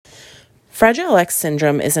Fragile X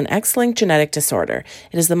syndrome is an X-linked genetic disorder.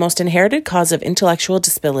 It is the most inherited cause of intellectual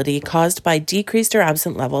disability caused by decreased or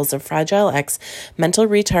absent levels of Fragile X mental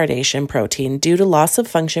retardation protein due to loss of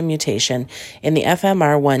function mutation in the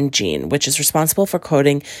FMR1 gene, which is responsible for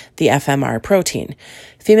coding the FMR protein.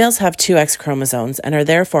 Females have 2 X chromosomes and are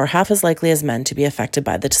therefore half as likely as men to be affected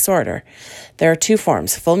by the disorder. There are 2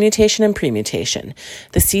 forms, full mutation and premutation.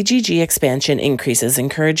 The CGG expansion increases,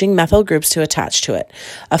 encouraging methyl groups to attach to it.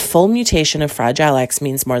 A full mutation of Fragile X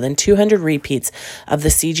means more than 200 repeats of the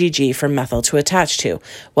CGG for methyl to attach to,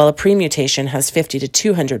 while a premutation has 50 to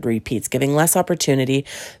 200 repeats, giving less opportunity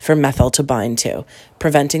for methyl to bind to,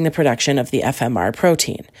 preventing the production of the FMR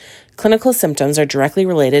protein. Clinical symptoms are directly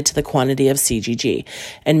related to the quantity of CGG.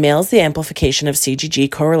 In males, the amplification of CGG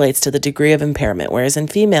correlates to the degree of impairment, whereas in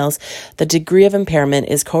females, the degree of impairment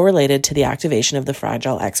is correlated to the activation of the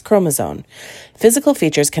Fragile X chromosome. Physical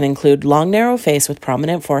features can include long, narrow face with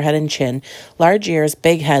prominent forehead and chin, large ears,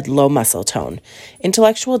 big head, low muscle tone.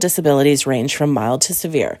 Intellectual disabilities range from mild to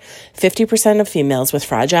severe. 50% of females with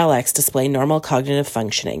Fragile X display normal cognitive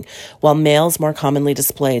functioning, while males more commonly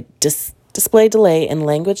display delay in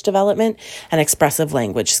language development and expressive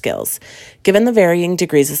language skills. Given the varying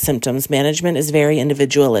degrees of symptoms, management is very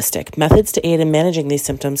individualistic. Methods to aid in managing these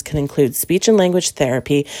symptoms can include speech and language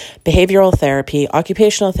therapy, behavioral therapy,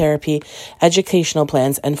 occupational therapy, educational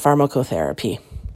plans, and pharmacotherapy.